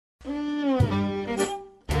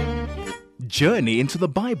journey into the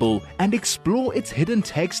Bible and explore its hidden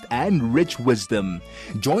text and rich wisdom.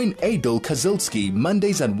 Join Aidel Kazilsky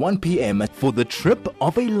Mondays at 1 p.m. for the trip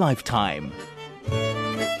of a lifetime.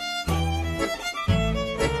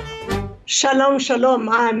 Shalom, shalom.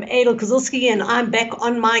 I'm Aidel Kazilsky and I'm back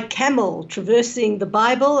on my camel traversing the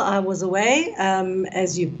Bible. I was away,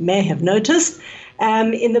 as you may have noticed,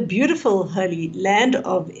 in the beautiful holy land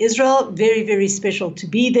of Israel. Very, very special to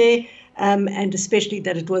be there, and especially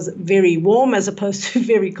that it was very warm as opposed to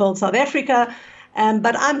very cold South Africa.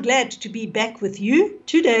 But I'm glad to be back with you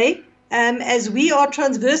today as we are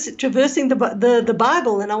traversing the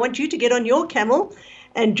Bible. And I want you to get on your camel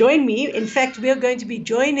and join me. In fact, we are going to be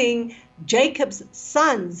joining Jacob's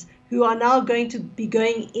sons, who are now going to be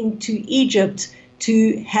going into Egypt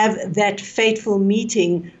to have that fateful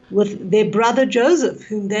meeting with their brother Joseph,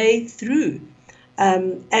 whom they threw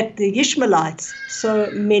at the Ishmaelites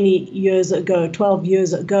so many years ago, 12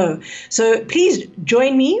 years ago. So please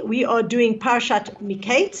join me. We are doing Parashat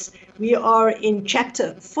Miketz. We are in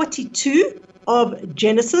chapter 42 of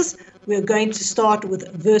Genesis. We're going to start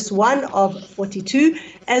with verse 1 of 42.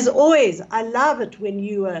 As always, I love it when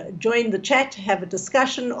you join the chat, have a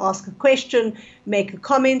discussion, ask a question, make a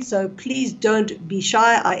comment. So please don't be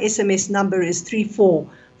shy. Our SMS number is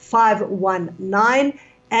 34519.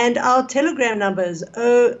 And our Telegram number is,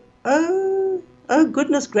 oh,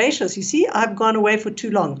 goodness gracious. You see, I've gone away for too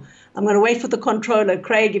long. I'm going to wait for the controller.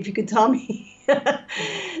 Craig, if you could tell me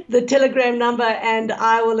the Telegram number, and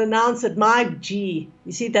I will announce it. My G.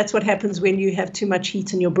 You see, that's what happens when you have too much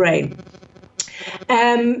heat in your brain.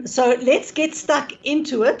 So let's get stuck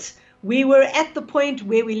into it. We were at the point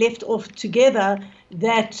where we left off together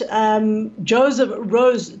that Joseph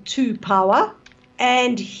rose to power,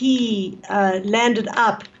 and he landed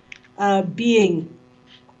up being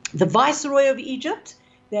the viceroy of Egypt.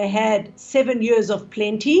 They had 7 years of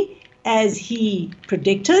plenty, as he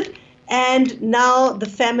predicted. And now the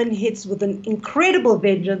famine hits with an incredible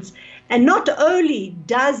vengeance. And not only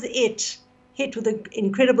does it hit with an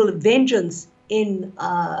incredible vengeance in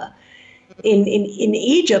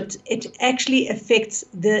Egypt, it actually affects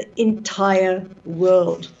the entire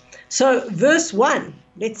world. So verse 1,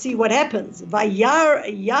 let's see what happens. Vayar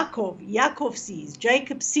Yaakov sees,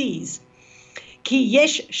 Jacob sees, Ki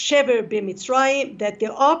yesh shever b'Mitzrayim, that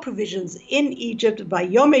there are provisions in Egypt.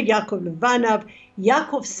 Vayomer Yaakov levanav,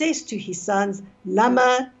 Yaakov says to his sons,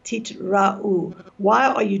 Lama titra'u, why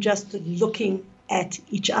are you just looking at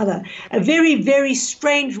each other? A very, very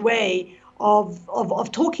strange way of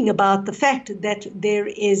talking about the fact that there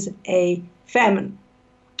is a famine.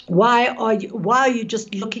 Why are you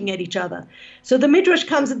just looking at each other? So the Midrash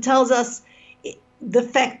comes and tells us the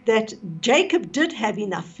fact that Jacob did have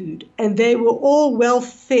enough food and they were all well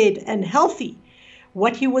fed and healthy.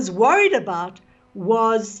 What he was worried about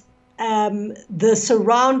was the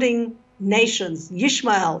surrounding nations,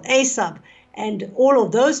 Ishmael, Esau, and all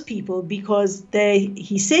of those people, because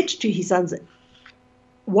he said to his sons,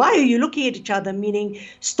 why are you looking at each other? Meaning,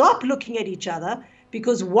 stop looking at each other,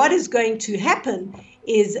 because what is going to happen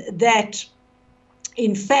is that,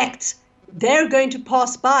 in fact, they're going to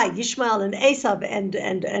pass by, Ishmael and Esau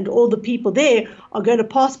and all the people there are going to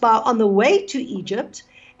pass by on the way to Egypt.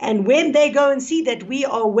 And when they go and see that we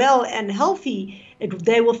are well and healthy,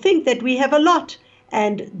 they will think that we have a lot,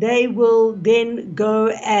 and they will then go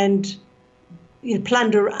and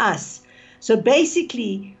plunder us. So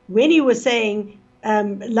basically, when he was saying,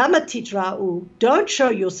 Lama titra'u, don't show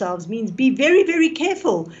yourselves, means be very, very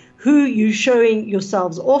careful who you're showing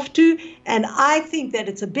yourselves off to. And I think that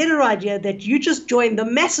it's a better idea that you just join the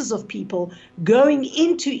masses of people going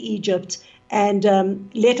into Egypt and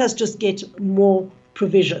let us just get more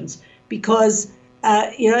provisions, because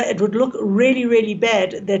it would look really, really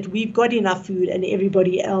bad that we've got enough food and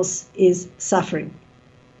everybody else is suffering.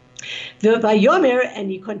 Vayomer,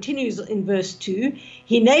 and he continues in verse 2,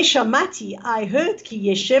 Hinei shamati, I heard ki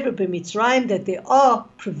yeshev b'Mitzrayim, that there are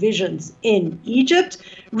provisions in Egypt.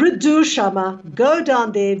 Redu shama, go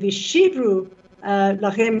down there, v'shivru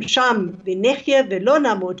lachem sham v'nechye v'lo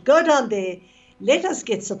namut, go down there, let us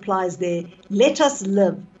get supplies there, let us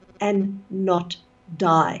live and not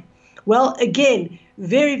die. Well, again,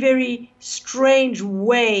 very, very strange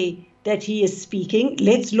way that he is speaking.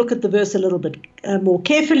 Let's look at the verse a little bit more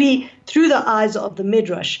carefully through the eyes of the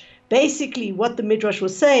Midrash. Basically, what the Midrash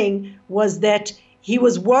was saying was that he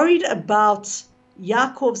was worried about he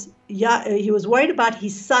was worried about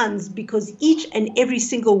his sons, because each and every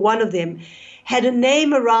single one of them had a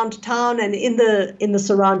name around town and in the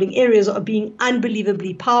surrounding areas of being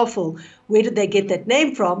unbelievably powerful. Where did they get that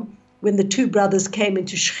name from? When the two brothers came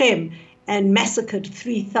into Shechem and massacred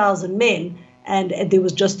 3,000 men, and there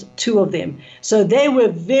was just 2 of them. So they were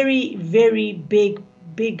very, very big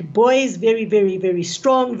boys, very, very, very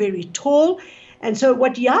strong, very tall. And so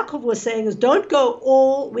what Yaakov was saying is, don't go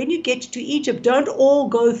all, when you get to Egypt, don't all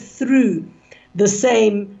go through the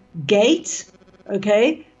same gate,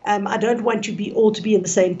 okay? I don't want you all to be in the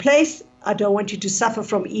same place. I don't want you to suffer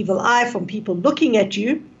from evil eye, from people looking at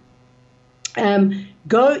you.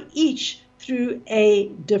 Go each through a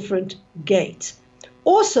different gate.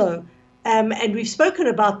 Also, and we've spoken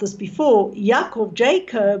about this before,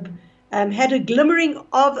 Jacob had a glimmering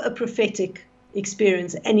of a prophetic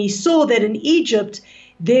experience, and he saw that in Egypt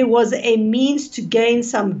there was a means to gain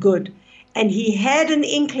some good, and he had an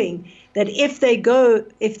inkling that if they go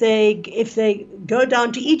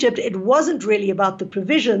down to Egypt, it wasn't really about the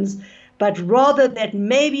provisions, but rather that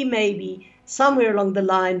maybe somewhere along the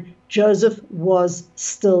line Joseph was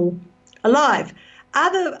still alive.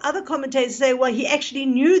 Other commentators say, well, he actually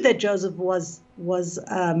knew that Joseph was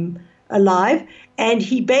alive, and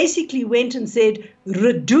he basically went and said,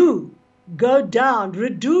 Redu, go down,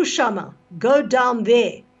 Redu Shama, go down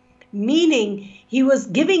there, meaning he was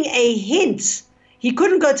giving a hint. He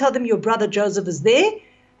couldn't go tell them your brother Joseph is there.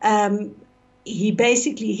 He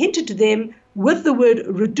basically hinted to them with the word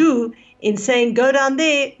Redu in saying, go down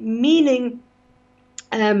there, meaning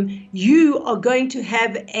you are going to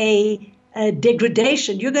have a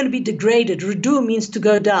degradation. You're going to be degraded. Redu means to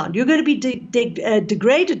go down. You're going to be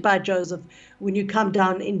degraded by Joseph when you come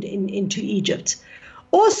down into Egypt.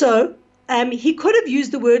 Also, he could have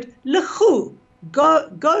used the word lechu,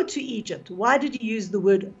 go to Egypt. Why did he use the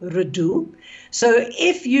word redu? So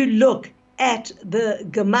if you look at the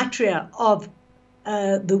gematria of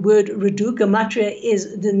the word redu, gematria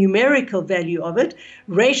is the numerical value of it.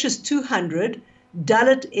 Resh is 200,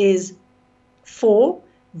 Dalet is 4,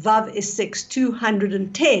 Vav is 6,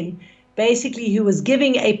 210. Basically, he was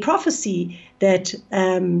giving a prophecy that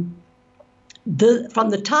from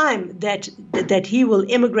the time that he will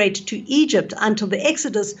immigrate to Egypt until the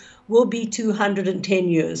Exodus will be 210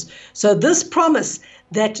 years. So this promise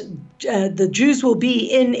that the Jews will be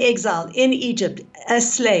in exile in Egypt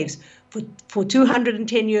as slaves for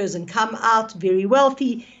 210 years and come out very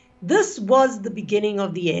wealthy, this was the beginning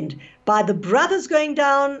of the end. By the brothers going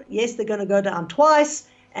down, yes, they're going to go down twice,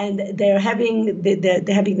 and they're having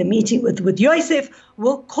the meeting with Yosef,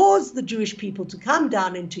 will cause the Jewish people to come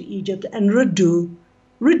down into Egypt and Redu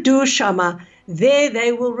Shama. There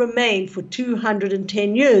they will remain for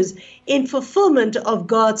 210 years in fulfillment of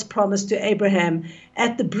God's promise to Abraham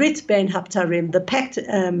at the Brit Ben Haptarim, the pact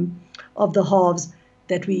of the halves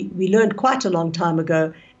that we learned quite a long time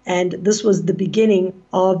ago. And this was the beginning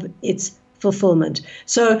of its fulfillment.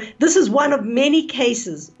 So this is one of many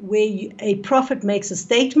cases where a prophet makes a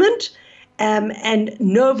statement and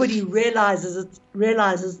nobody realizes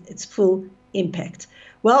its full impact.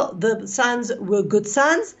 Well, the sons were good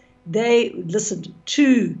sons. They listened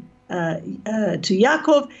to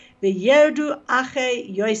Yaakov. V'yerdu ache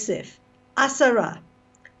Yosef, Asara.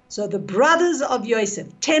 So the brothers of Yosef,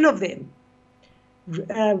 10 of them,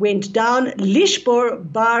 went down. Lishbor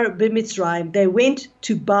bar b'Mitzrayim. They went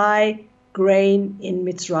to buy grain in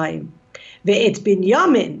Mitzrayim. Ve'et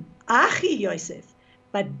Binyamin, achi Yosef,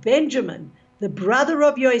 but Benjamin, the brother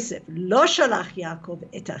of Yosef, lo shalach Yaakov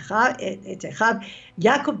et Echav.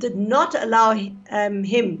 Yaakov did not allow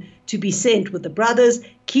him to be sent with the brothers.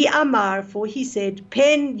 Ki amar, for he said,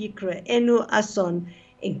 pen yikra enu ason,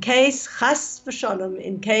 in case chas v'shalom,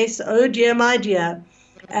 in case, oh dear, my dear,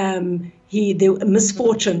 the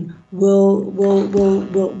misfortune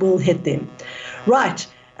will hit them. Right.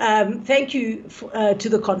 Thank you to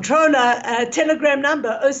the controller. Telegram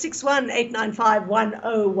number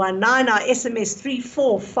 061-895-1019. Our SMS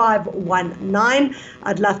 34519.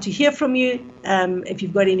 I'd love to hear from you. If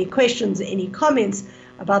you've got any questions, any comments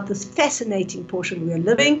about this fascinating portion we are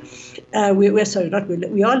living. We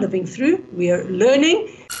are living through. We are learning.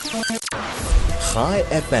 Chai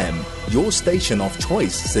FM, your station of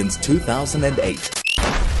choice since 2008.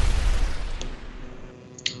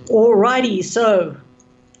 Alrighty, so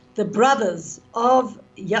the brothers of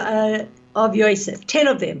Yosef, 10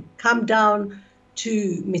 of them, come down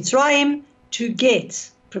to Mitzrayim to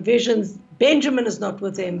get provisions. Benjamin is not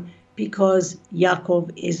with them because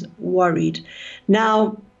Yaakov is worried.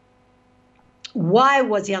 Now, why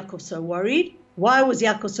was Yaakov so worried? Why was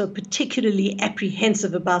Yaakov so particularly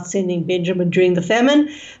apprehensive about sending Benjamin during the famine?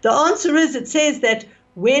 The answer is, it says that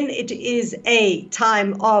when it is a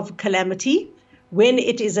time of calamity, when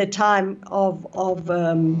it is a time of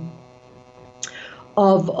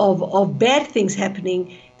of bad things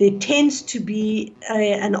happening, there tends to be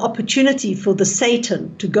an opportunity for the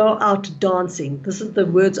Satan to go out dancing. This is the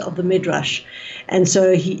words of the Midrash. And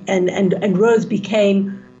so Rose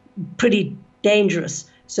became pretty dangerous.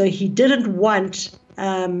 So he didn't want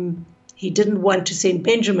to send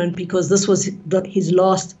Benjamin, because this was his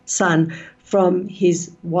last son from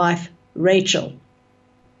his wife Rachel.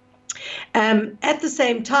 At the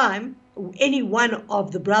same time, any one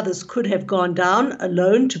of the brothers could have gone down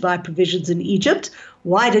alone to buy provisions in Egypt.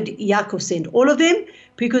 Why did Yaakov send all of them?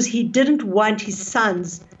 Because he didn't want his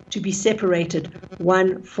sons to be separated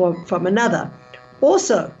one from another.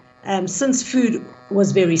 Also, since food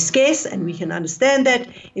was very scarce, and we can understand that,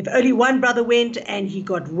 if only one brother went and he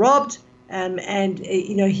got robbed, and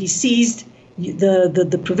he seized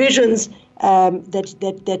the provisions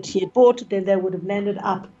that he had bought, then they would have landed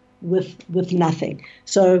up with nothing.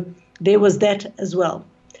 So there was that as well.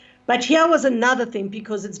 But here was another thing,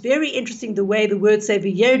 because it's very interesting the way the words say,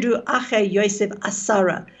 V'yerdu achei Yosef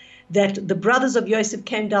asara, that the brothers of Yosef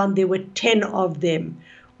came down. There were 10 of them.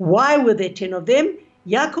 Why were there 10 of them?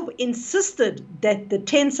 Yaakov insisted that the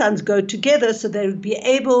 10 sons go together so they would be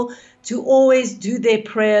able to always do their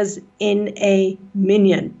prayers in a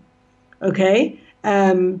minyan. Okay?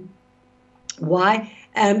 Why?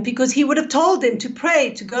 Because he would have told them to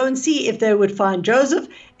pray, to go and see if they would find Joseph.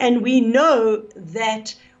 And we know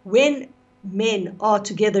that when men are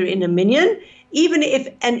together in a minyan, even if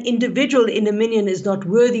an individual in a minyan is not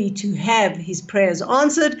worthy to have his prayers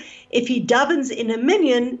answered, if he davens in a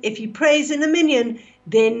minyan, if he prays in a minyan,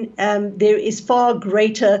 then there is far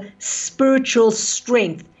greater spiritual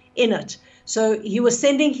strength in it. So he was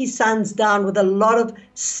sending his sons down with a lot of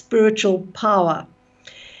spiritual power.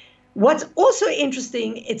 What's also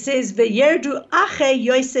interesting, it says, V'yerdu achei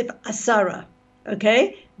Yosef asara.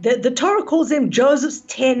 Okay? The Torah calls them Joseph's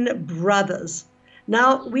 10 brothers.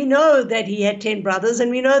 Now, we know that he had 10 brothers, and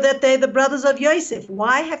we know that they're the brothers of Yosef.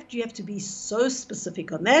 Why do you have to be so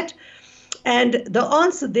specific on that? And the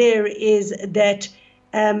answer there is that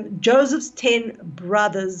Joseph's 10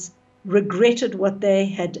 brothers regretted what they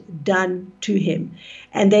had done to him.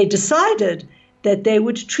 And they decided that they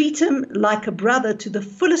would treat him like a brother to the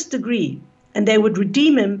fullest degree, and they would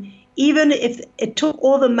redeem him even if it took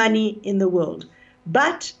all the money in the world.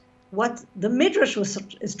 But what the Midrash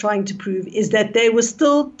is trying to prove is that they were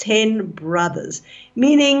still 10 brothers,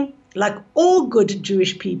 meaning, like all good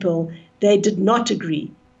Jewish people, they did not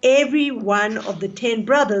agree. Every one of the 10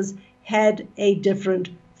 brothers had a different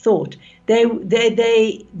thought. They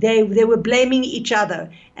were blaming each other,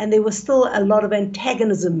 and there was still a lot of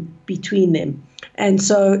antagonism between them. And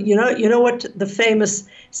so, you know what the famous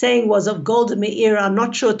saying was of Golda Meir. I'm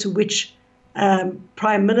not sure to which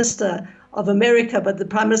prime minister of America, but the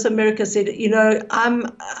prime minister of America said,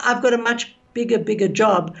 I've got a much bigger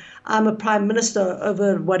job. I'm a prime minister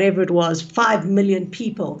over whatever it was, 5 million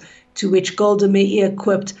people, to which Golda Meir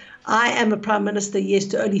quipped, I am a prime minister, yes,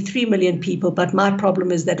 to only 3 million people, but my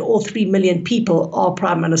problem is that all 3 million people are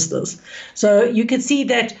prime ministers. So you can see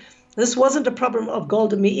that this wasn't a problem of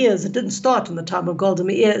Golda Meir's. It didn't start in the time of Golda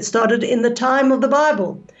Meir. It started in the time of the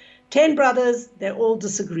Bible. 10 brothers, they all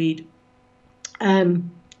disagreed.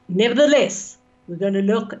 Nevertheless, we're going to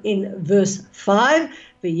look in verse 5.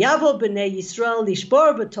 V'yavo b'nei Yisrael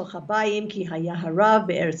lishbor b'toch habayim ki haya harav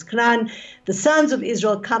be'eretz Canaan. The sons of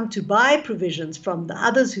Israel come to buy provisions from the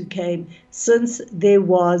others who came, since there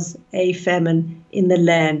was a famine in the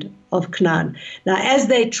land of Canaan. Now, as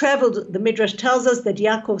they traveled, the Midrash tells us that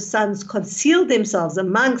Yaakov's sons concealed themselves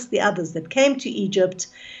amongst the others that came to Egypt,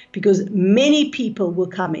 because many people were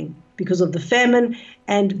coming because of the famine,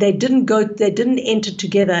 and they didn't enter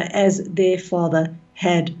together as their father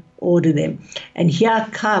had ordered them. And here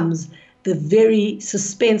comes the very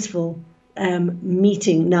suspenseful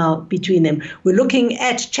meeting now between them. We're looking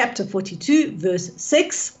at chapter 42, verse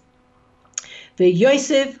 6.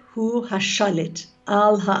 Yosef hu hashalit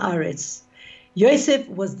al haaretz. Yosef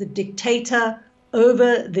was the dictator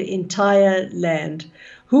over the entire land.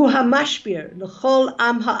 Hu hamashbir l'chol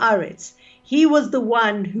am haaretz. He was the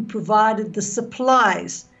one who provided the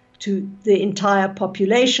supplies to the entire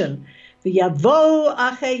population. V'yavo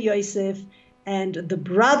achei Yosef, and the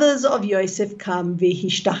brothers of Yosef come.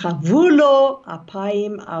 V'hishtachavu lo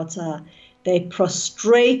apayim arta. They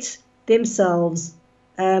prostrate themselves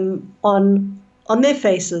on their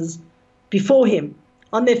faces before him,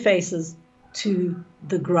 on their faces to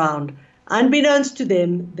the ground. Unbeknownst to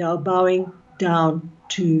them, they are bowing down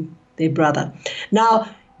to their brother.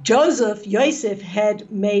 Now, Yosef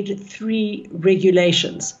had made 3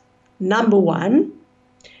 regulations. Number 1,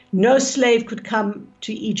 no slave could come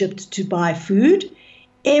to Egypt to buy food.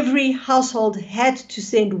 Every household had to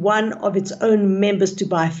send one of its own members to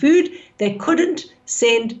buy food. They couldn't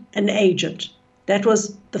send an agent. That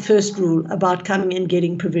was the first rule about coming and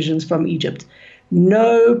getting provisions from Egypt.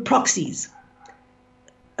 No proxies.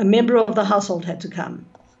 A member of the household had to come.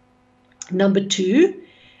 Number 2,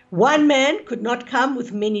 one man could not come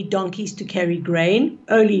with many donkeys to carry grain.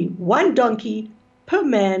 Only one donkey per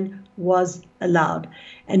man was allowed.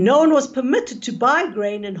 And no one was permitted to buy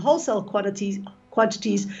grain in wholesale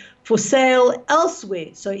quantities for sale elsewhere.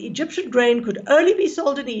 So Egyptian grain could only be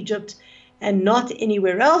sold in Egypt and not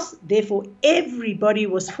anywhere else. Therefore, everybody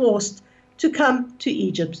was forced to come to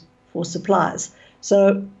Egypt for supplies.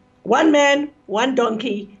 So one man, one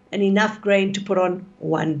donkey, and enough grain to put on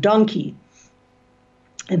one donkey.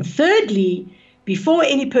 And thirdly, before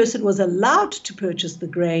any person was allowed to purchase the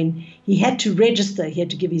grain, he had to register. He had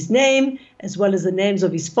to give his name as well as the names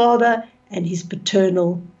of his father and his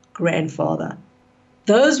paternal grandfather.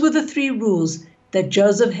 Those were the 3 rules that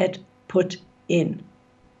Joseph had put in.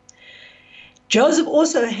 Joseph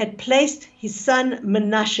also had placed his son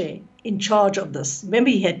Manasseh in charge of this. Remember,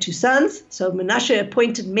 he had 2 sons, so Manasseh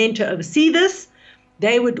appointed men to oversee this.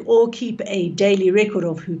 They would all keep a daily record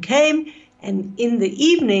of who came, and in the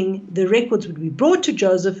evening, the records would be brought to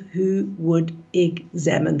Joseph, who would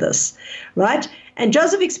examine this, right? And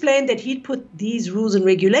Joseph explained that he'd put these rules and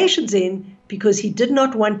regulations in because he did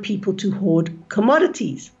not want people to hoard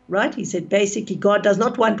commodities, right? He said basically God does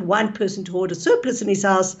not want one person to hoard a surplus in his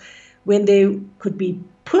house when there could be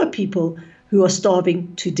poor people who are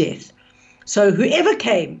starving to death. So whoever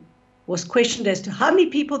came was questioned as to how many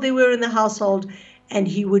people there were in the household, and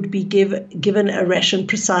he would be given a ration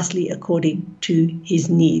precisely according to his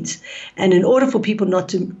needs. And in order for people not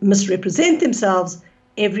to misrepresent themselves,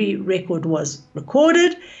 every record was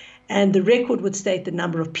recorded, and the record would state the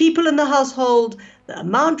number of people in the household, the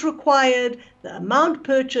amount required, the amount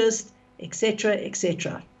purchased, etc.,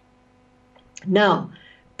 etc. Now,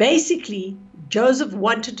 basically, Joseph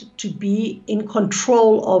wanted to be in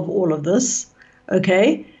control of all of this,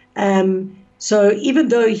 okay? So even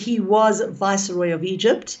though he was Viceroy of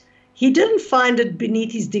Egypt, he didn't find it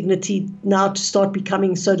beneath his dignity now to start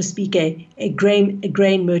becoming, so to speak, a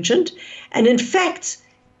grain merchant. And in fact,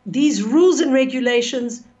 these rules and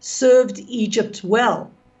regulations served Egypt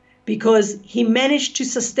well, because he managed to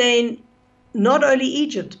sustain not only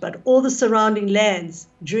Egypt, but all the surrounding lands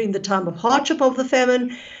during the time of hardship of the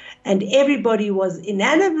famine, and everybody was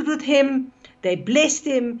enamored with him. They blessed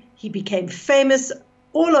him. He became famous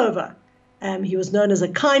all over. He was known as a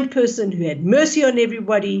kind person who had mercy on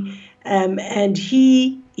everybody, and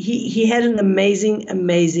he had an amazing,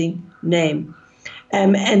 amazing name.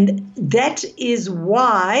 And that is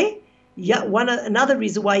why, another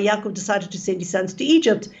reason why Yaakov decided to send his sons to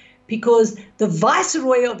Egypt, because the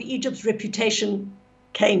viceroy of Egypt's reputation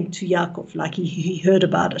came to Yaakov, like he heard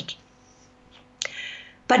about it.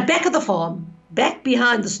 But back at the farm, back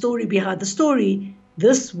behind the story,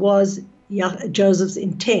 this was Joseph's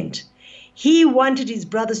intent. He wanted his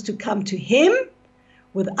brothers to come to him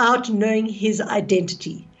without knowing his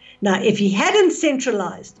identity. Now, if he hadn't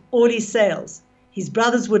centralized all his sales, his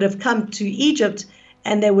brothers would have come to Egypt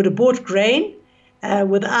and they would have bought grain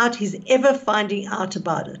without his ever finding out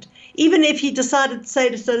about it. Even if he decided, so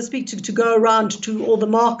to speak, to go around to all the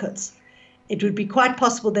markets, it would be quite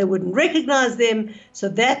possible they wouldn't recognize them. So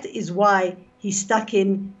that is why he stuck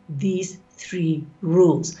in these 3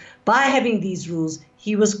 rules. By having these rules,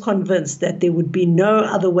 he was convinced that there would be no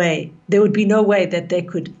other way. There would be no way that they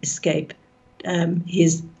could escape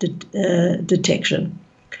his detection.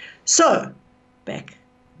 So, back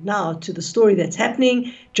now to the story that's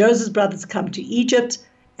happening. Joseph's brothers come to Egypt,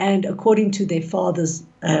 and according to their father's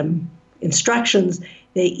instructions,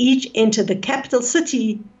 they each enter the capital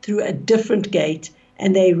city through a different gate,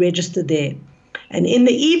 and they register there. And in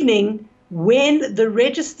the evening, when the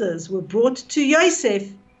registers were brought to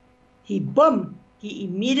Yosef, he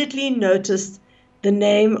immediately noticed the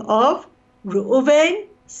name of Reuven,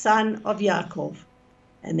 son of Yaakov.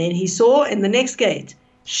 And then he saw in the next gate,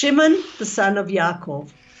 Shimon, the son of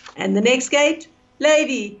Yaakov. And the next gate,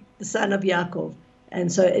 Levi, the son of Yaakov.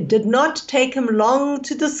 And so it did not take him long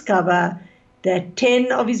to discover that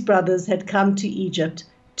 10 of his brothers had come to Egypt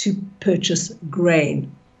to purchase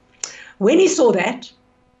grain. When he saw that,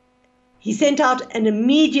 he sent out an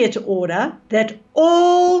immediate order that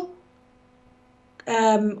all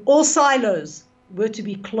silos were to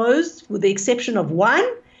be closed with the exception of one,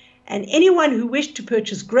 and anyone who wished to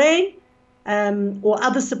purchase grain or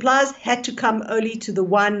other supplies had to come only to the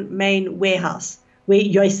one main warehouse where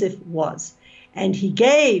Yosef was. And he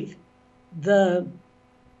gave the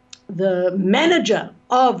the manager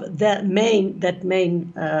of that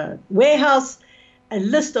main warehouse a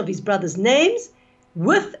list of his brothers' names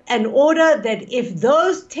with an order that if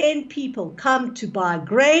those 10 people come to buy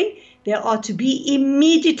grain, they are to be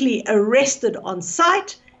immediately arrested on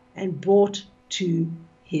sight and brought to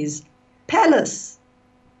his palace.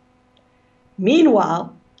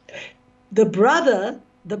 Meanwhile, the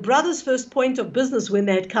brothers' first point of business when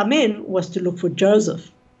they had come in was to look for Joseph.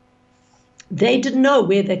 They didn't know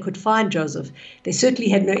where they could find Joseph. They certainly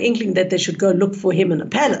had no inkling that they should go look for him in a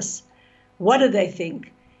palace. What did they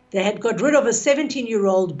think? They had got rid of a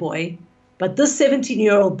 17-year-old boy, but this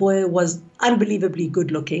 17-year-old boy was unbelievably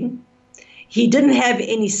good looking. He didn't have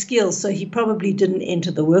any skills, so he probably didn't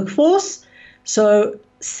enter the workforce. So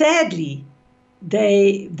sadly,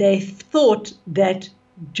 they thought that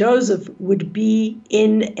Joseph would be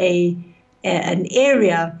in an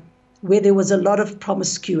area where there was a lot of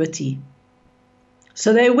promiscuity.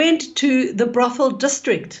 So they went to the brothel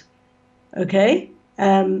district, okay?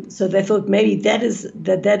 So they thought maybe that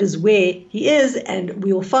is where he is, and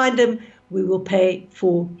we will find him, we will pay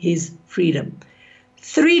for his freedom.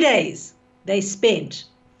 3 days they spent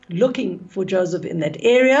looking for Joseph in that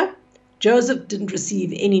area. Joseph didn't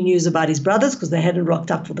receive any news about his brothers because they hadn't rocked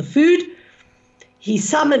up for the food. He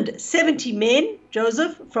summoned 70 men,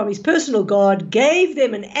 Joseph, from his personal guard, gave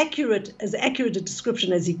them as accurate a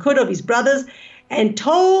description as he could of his brothers, and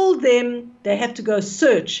told them they have to go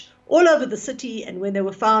search all over the city, and when they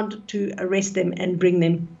were found, to arrest them and bring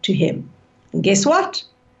them to him. And guess what?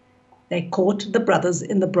 They caught the brothers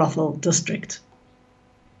in the brothel district.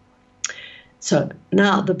 So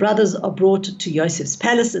now the brothers are brought to Joseph's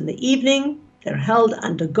palace in the evening. They're held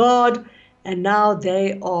under guard, and now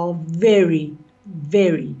they are very,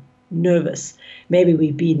 very nervous. Maybe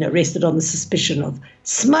we've been arrested on the suspicion of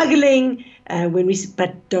smuggling.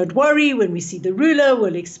 But don't worry, when we see the ruler,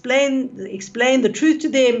 we'll explain the truth to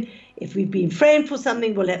them. If we've been framed for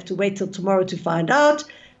something, we'll have to wait till tomorrow to find out.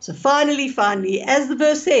 So finally, as the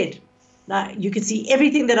verse said, now you can see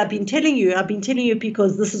everything that I've been telling you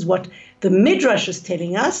because this is what the Midrash is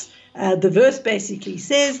telling us. The verse basically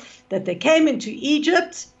says that they came into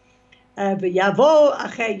Egypt, v'yavo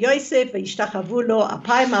achei Yosef v'yishtachavu lo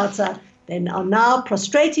apayim arza. They are now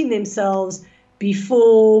prostrating themselves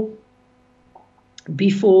before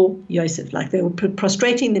Yosef, like they were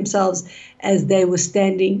prostrating themselves as they were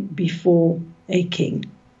standing before a king.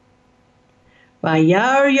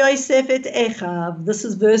 Vayar Yosef et Echav, this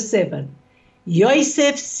is verse 7.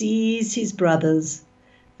 Yosef sees his brothers,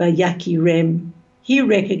 vayakirem, he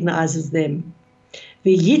recognizes them.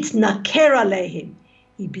 V'yitnaker aleihim,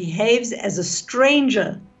 he behaves as a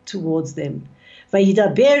stranger towards them.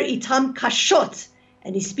 Vayidaber itam kashot,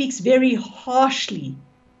 and he speaks very harshly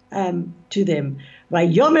to them.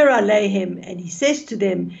 Vayomer aleihim, and he says to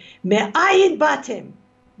them, Me'ayin batem,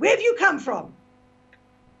 where have you come from?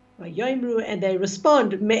 Vayomru, and they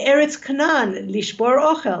respond, Me'eretz Canaan lishbor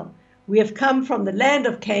ochel, we have come from the land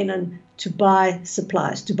of Canaan to buy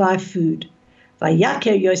supplies, to buy food.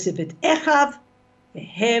 Vayaker Yosef et Echav,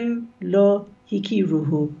 vehem lo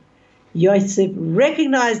hikiruhu. Yosef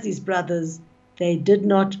recognized his brothers, they did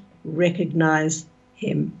not recognize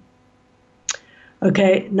him.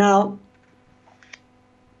 Okay, now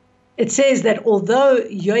it says that although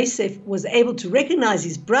Yosef was able to recognize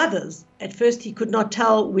his brothers, at first he could not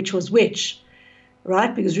tell which was which,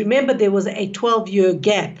 right? Because remember, there was a 12-year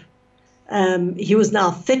gap. He was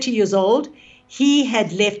now 30 years old. He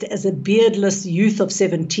had left as a beardless youth of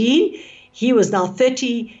 17. He was now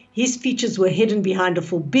 30. His features were hidden behind a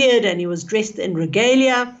full beard, and he was dressed in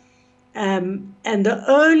regalia. And the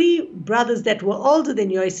only brothers that were older than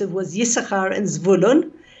Yosef was Yisachar and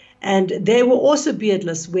Zvulun, and they were also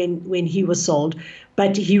beardless when he was sold.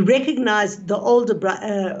 But he recognized the older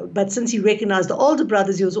but since he recognized the older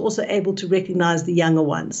brothers, he was also able to recognize the younger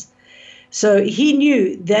ones. So he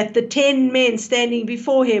knew that the 10 men standing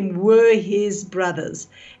before him were his brothers,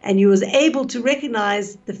 and he was able to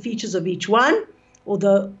recognize the features of each one,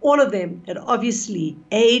 although all of them had obviously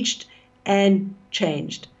aged and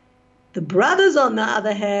changed. The brothers, on the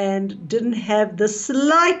other hand, didn't have the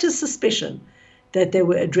slightest suspicion that they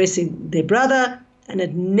were addressing their brother, and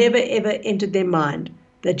it never ever entered their mind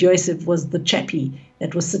that Joseph was the chappie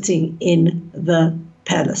that was sitting in the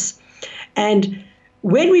palace. And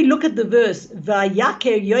when we look at the verse,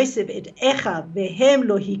 Vayaker Yosef et Echav vehem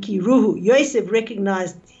lo hikiruhu, Yosef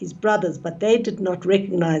recognized his brothers, but they did not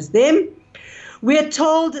recognize them. We are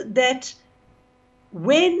told that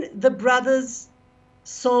when the brothers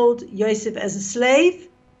sold Yosef as a slave,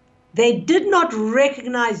 they did not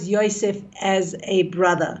recognize Yosef as a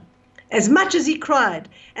brother. As much as he cried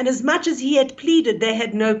and as much as he had pleaded, they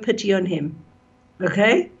had no pity on him.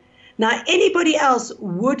 Okay? Now, anybody else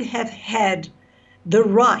would have had the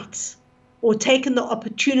right or taken the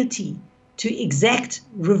opportunity to exact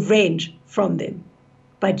revenge from them.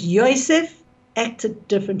 But Yosef acted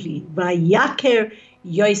differently. Vayaker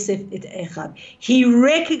Yosef et Echad. He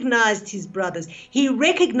recognized his brothers. He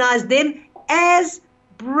recognized them as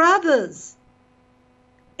brothers.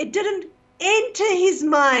 It didn't enter his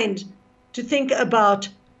mind to think about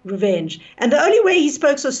revenge. And the only way he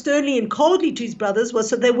spoke so sternly and coldly to his brothers was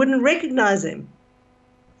so they wouldn't recognize him.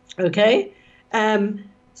 Okay?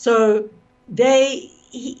 So this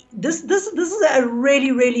is a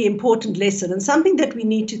really, really important lesson and something that we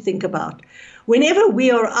need to think about. Whenever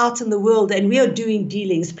we are out in the world and we are doing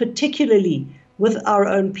dealings, particularly with our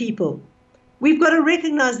own people, we've got to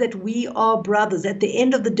recognize that we are brothers. At the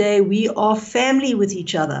end of the day, we are family with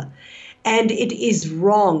each other. And it is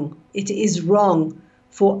wrong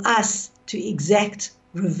for us to exact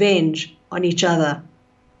revenge on each other.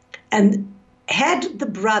 And had the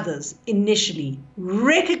brothers initially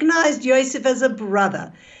recognized Yosef as a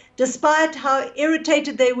brother, despite how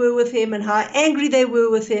irritated they were with him and how angry they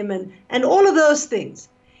were with him and all of those things,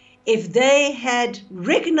 if they had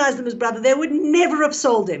recognized him as brother, they would never have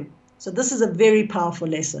sold him. So this is a very powerful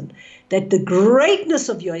lesson, that the greatness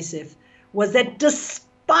of Yosef was that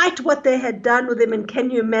despite what they had done with him, and can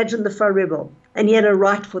you imagine the faribel? And he had a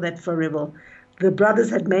right for that faribel. The brothers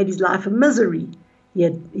had made his life a misery. He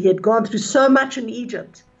had gone through so much in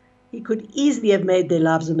Egypt. He could easily have made their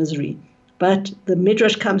lives a misery. But the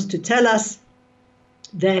Midrash comes to tell us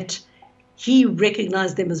that he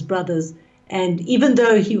recognized them as brothers. And even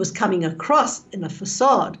though he was coming across in a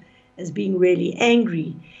facade as being really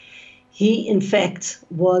angry, he in fact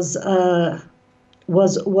was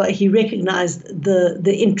what he recognized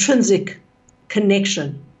the intrinsic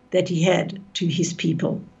connection that he had to his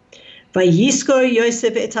people. Vayizkor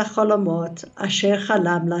Yosef et hacholomot asher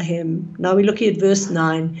chalam lahem. Now we're looking at verse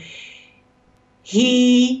 9.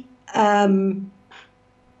 Yosef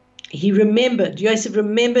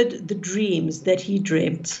remembered the dreams that he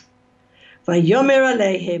dreamt. Vayomer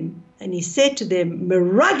aleihim, and he said to them,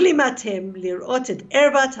 Meraglim atem lirot et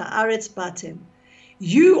ervat haaretz batem.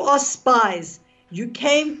 You are spies. You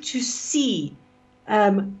came to see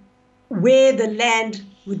where the land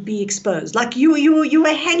would be exposed. Like you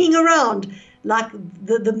were hanging around like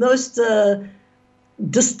the most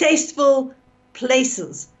distasteful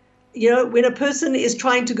places. You know, when a person is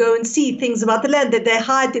trying to go and see things about the land, that they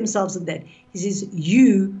hide themselves in that. He says,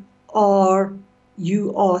 you are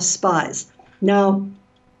spies. Now,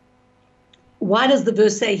 why does the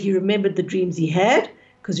verse say he remembered the dreams he had?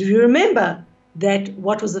 Because if you remember that,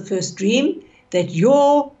 what was the first dream? That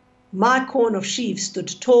my corn of sheaves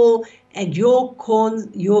stood tall, and your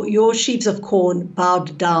sheaves of corn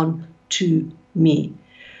bowed down to me.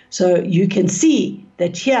 So you can see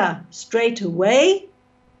that here, straight away,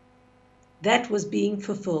 that was being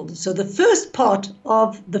fulfilled. So the first part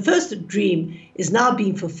of the first dream is now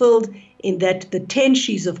being fulfilled in that the 10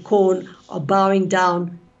 sheaves of corn are bowing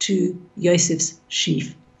down to Yosef's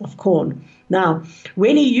sheaf of corn. Now,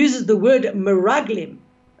 when he uses the word meraglim,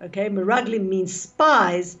 okay, meraglim means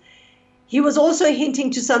spies, he was also hinting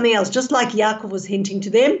to something else, just like Yaakov was hinting to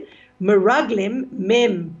them. Meraglim,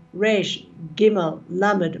 mem, resh, gimel,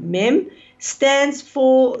 lamed, mem, stands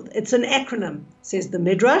for, it's an acronym, says the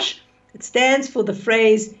Midrash. It stands for the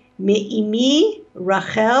phrase, me'imi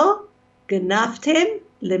Rachel genaftem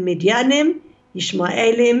lemidyanim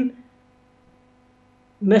Yishmaelim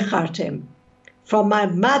mechartem. From my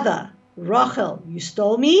mother, Rachel, you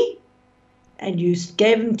stole me, and you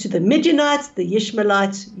gave them to the Midianites, the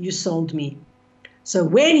Ishmaelites, you sold me. So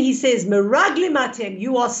when he says, meraglim atem,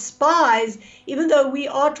 you are spies, even though we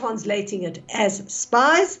are translating it as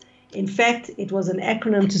spies, in fact, it was an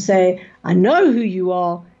acronym to say, I know who you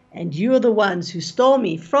are, and you are the ones who stole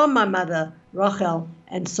me from my mother, Rachel,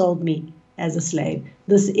 and sold me as a slave.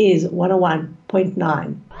 This is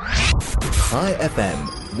 101.9. High FM,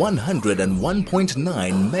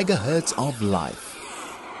 101.9 megahertz of life.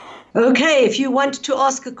 Okay, if you want to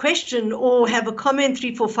ask a question or have a comment,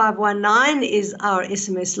 34519 is our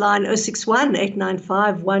SMS line,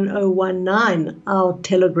 061-895-1019, our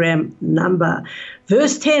telegram number.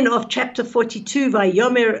 Verse 10 of chapter 42,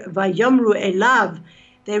 Vayomru Elav,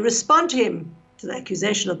 they respond to him, to the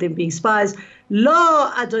accusation of them being spies, Lo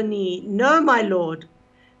Adoni, no my Lord,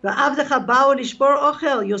 Va'avdecha ba'u lishbor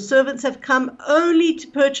ochel, your servants have come only to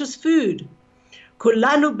purchase food.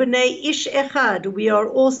 Kulanu b'nei ish echad, we are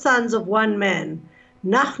all sons of one man.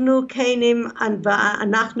 Nachnu keinim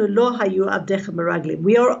anachnu lo hayu abdecha meraglim.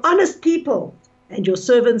 We are honest people, and your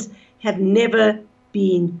servants have never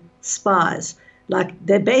been spies. Like,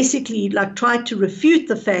 they basically like tried to refute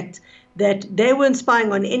the fact that they weren't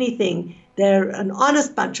spying on anything. They're an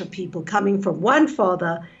honest bunch of people coming from one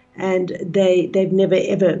father, and they've never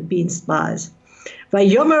ever been spies.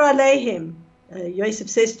 Vayomer aleihim, Yosef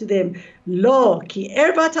says to them, Lo ki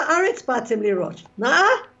ervat haaretz batem lirot. Nah,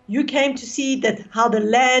 you came to see that how the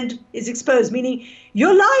land is exposed, meaning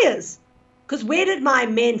you're liars. Because where did my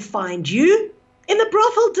men find you? In the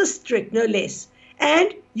brothel district, no less.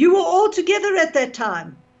 And you were all together at that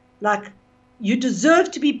time. Like, you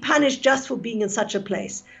deserve to be punished just for being in such a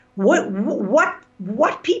place.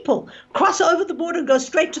 What people cross over the border and go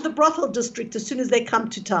straight to the brothel district as soon as they come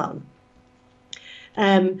to town?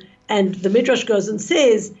 And the Midrash goes and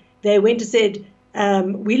says, they went and said,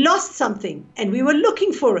 we lost something and we were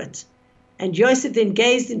looking for it. And Yosef then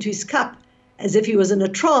gazed into his cup as if he was in a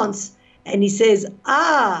trance, and he says,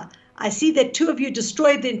 I see that two of you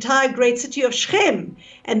destroyed the entire great city of Shechem,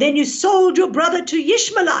 and then you sold your brother to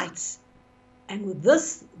Ishmaelites. And with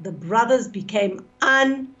this, the brothers became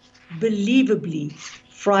unbelievably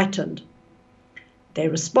frightened. They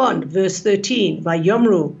respond, verse 13,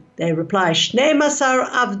 Vayomru, they reply, Shnei masar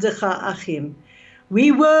avdecha achim.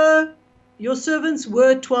 Your servants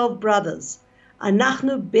were 12 brothers.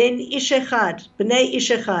 Anachnu ben ish echad, bnei ish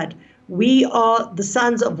echad. We are the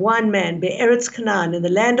sons of one man, be'eretz Canaan, in the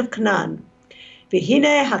land of Canaan.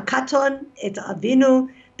 V'hine hakaton et avinu.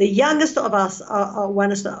 The youngest of us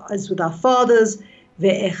is with our fathers.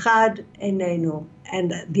 Ve'echad enenu,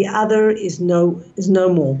 and the other is no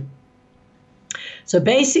more. So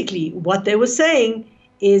basically, what they were saying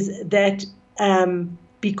is that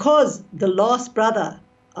because the last brother,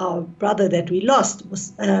 our brother that we lost,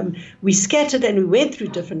 was we scattered and we went through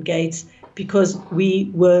different gates because we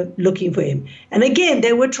were looking for him. And again,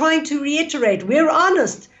 they were trying to reiterate, we're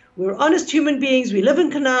honest. We're honest human beings. We live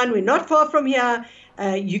in Canaan. We're not far from here.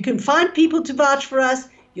 You can find people to vouch for us.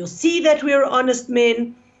 You'll see that we're honest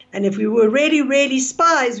men. And if we were really, really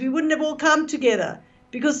spies, we wouldn't have all come together,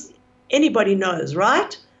 because anybody knows,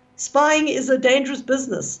 right? Spying is a dangerous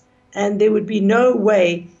business, and there would be no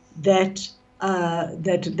way that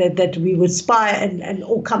that we would spy and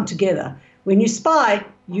all come together. When you spy,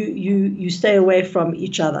 you stay away from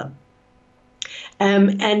each other.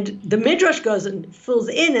 And the Midrash goes and fills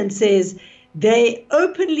in and says, they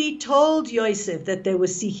openly told Yosef that they were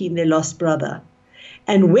seeking their lost brother.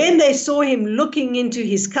 And when they saw him looking into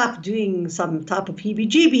his cup doing some type of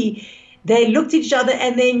heebie-jeebie, they looked at each other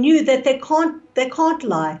and they knew that they can't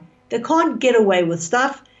lie. They can't get away with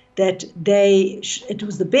stuff, that it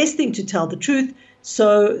was the best thing to tell the truth.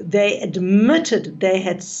 So they admitted they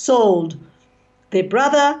had sold their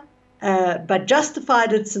brother, but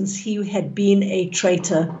justified it since he had been a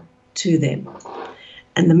traitor to them.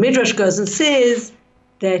 And the Midrash goes and says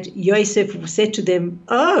that Yosef said to them,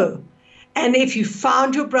 oh, and if you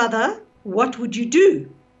found your brother, what would you do?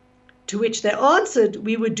 To which they answered,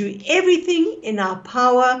 we would do everything in our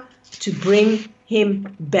power to bring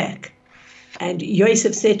him back. And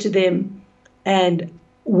Yosef said to them, and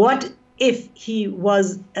what if he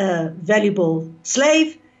was a valuable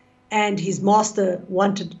slave and his master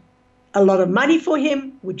wanted a lot of money for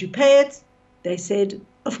him? Would you pay it? They said,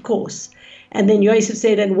 of course. And then Yosef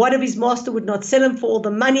said, and what if his master would not sell him for all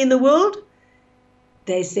the money in the world?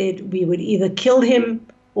 They said, we would either kill him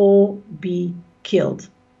or be killed.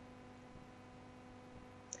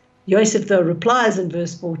 Yosef though replies in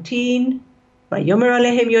verse 14, Vayomer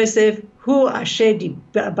alehem Yosef, hu asher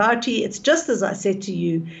dibarti, it's just as I said to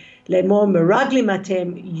you, lemor meraglim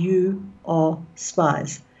atem, you are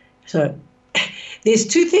spies. So there's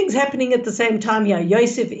two things happening at the same time here.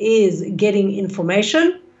 Yosef is getting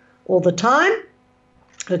information all the time,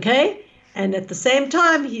 okay? And at the same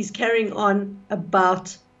time, he's carrying on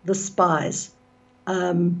about the spies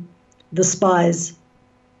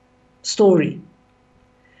story.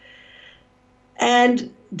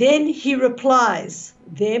 And then he replies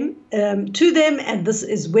to them, and this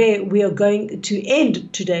is where we are going to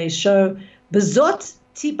end today's show. Bezot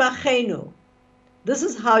tibachenu. This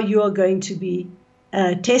is how you are going to be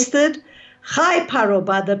tested. Chai paro,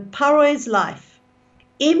 by the paro's life.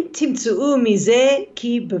 Im timtzuu mizeh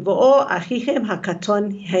ki bevo'o achichem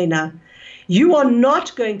hakaton hena. You are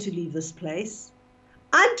not going to leave this place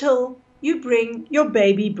until you bring your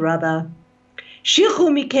baby brother.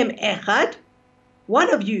 Shilchu mikem echad.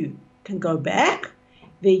 One of you can go back.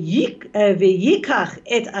 Ve'yikach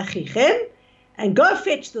et achichem, and go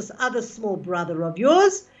fetch this other small brother of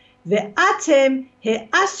yours. Ve'atem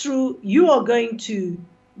he'asru. You are going to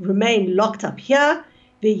remain locked up here.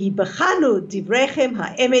 Ve'yibachanu divrechem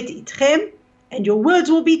ha'emet itchem, and your words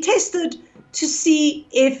will be tested to see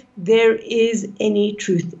if there is any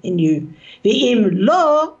truth in you. Ve'im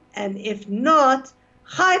lo, and if not,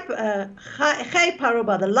 chai Paro,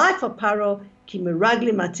 by the life of Paro, ki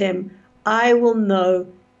meraglim atem, I will know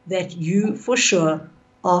that you for sure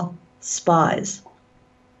are spies.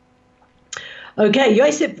 Okay,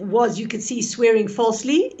 Yosef was, you could see, swearing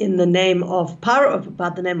falsely in the name of Paro,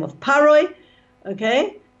 about the name of Paroi.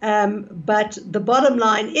 Okay, but the bottom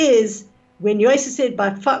line is, when Yosef said by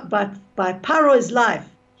Paro's life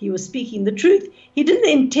he was speaking the truth, he didn't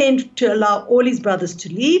intend to allow all his brothers to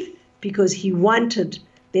leave, because he wanted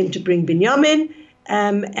them to bring Binyamin,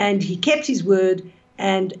 and he kept his word.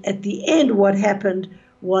 And at the end, what happened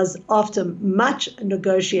was, after much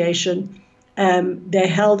negotiation, they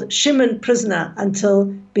held Shimon prisoner until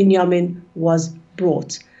Binyamin was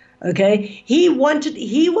brought. Okay, he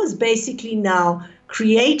was basically now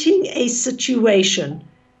creating a situation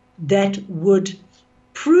that would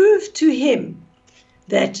prove to him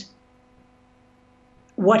that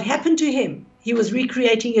what happened to him, he was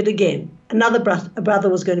recreating it again. Another brother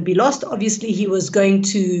was going to be lost. Obviously, he was going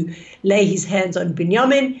to lay his hands on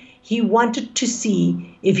Binyamin. He wanted to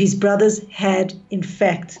see if his brothers had, in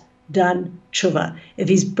fact, done tshuva, if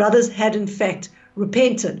his brothers had, in fact,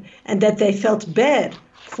 repented, and that they felt bad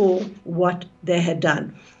for what they had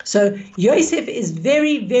done. So Yosef is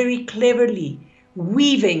very, very cleverly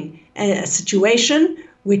weaving a situation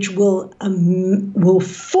which will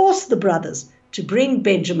force the brothers to bring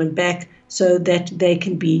Benjamin back, so that they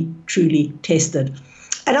can be truly tested.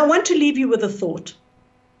 And I want to leave you with a thought.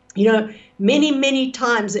 You know, many, many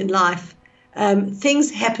times in life, things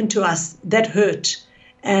happen to us that hurt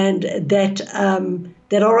and that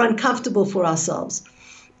are uncomfortable for ourselves.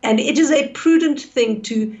 And it is a prudent thing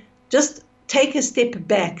to just take a step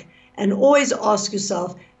back and always ask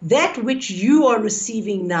yourself, that which you are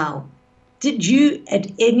receiving now, did you at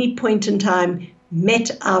any point in time met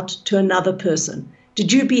out to another person?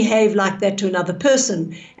 Did you behave like that to another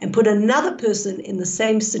person and put another person in the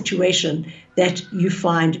same situation that you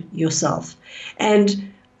find yourself?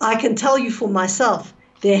 And I can tell you for myself,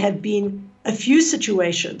 there have been a few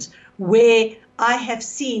situations where I have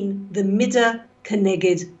seen the midah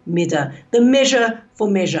keneged midah, the measure for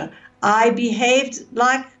measure. I behaved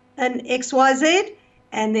like an XYZ,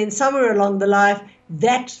 and then somewhere along the line,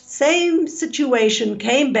 that same situation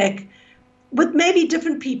came back with maybe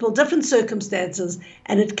different people, different circumstances,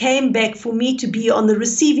 and it came back for me to be on the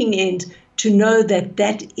receiving end, to know that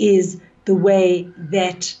that is the way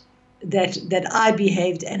that I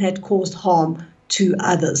behaved and had caused harm to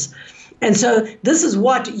others. And so this is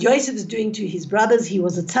what Yosef is doing to his brothers. He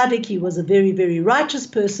was a tzaddik, he was a very, very righteous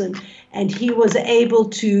person, and he was able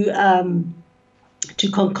to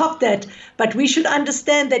concoct that. But we should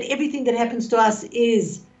understand that everything that happens to us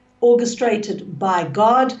is orchestrated by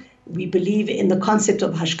God. We believe in the concept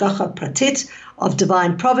of hashgacha pratit, of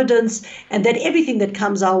divine providence, and that everything that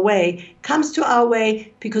comes our way comes to our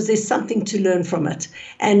way because there's something to learn from it.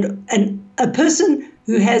 And a person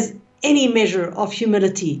who has any measure of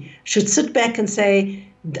humility should sit back and say,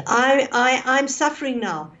 I'm suffering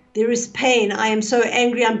now. There is pain. I am so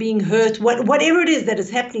angry. I'm being hurt. Whatever it is that is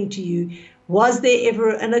happening to you, was there ever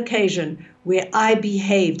an occasion where I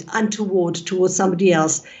behaved untoward towards somebody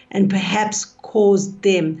else and perhaps caused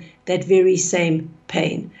them that very same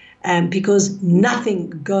pain? Because nothing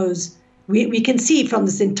goes, we can see from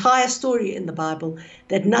this entire story in the Bible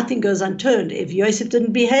that nothing goes unturned. If Yosef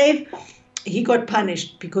didn't behave, he got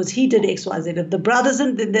punished because he did X, Y, Z. If the brothers,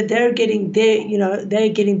 they're getting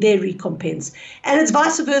their recompense. And it's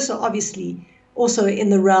vice versa, obviously, also in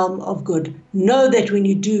the realm of good. Know that when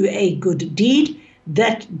you do a good deed,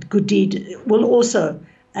 that good deed will also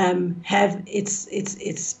have its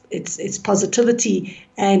positivity,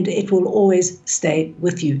 and it will always stay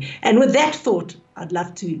with you. And with that thought, I'd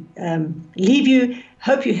love to leave you.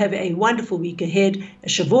 Hope you have a wonderful week ahead, a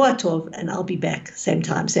Shavua Tov, and I'll be back same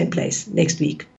time, same place next week.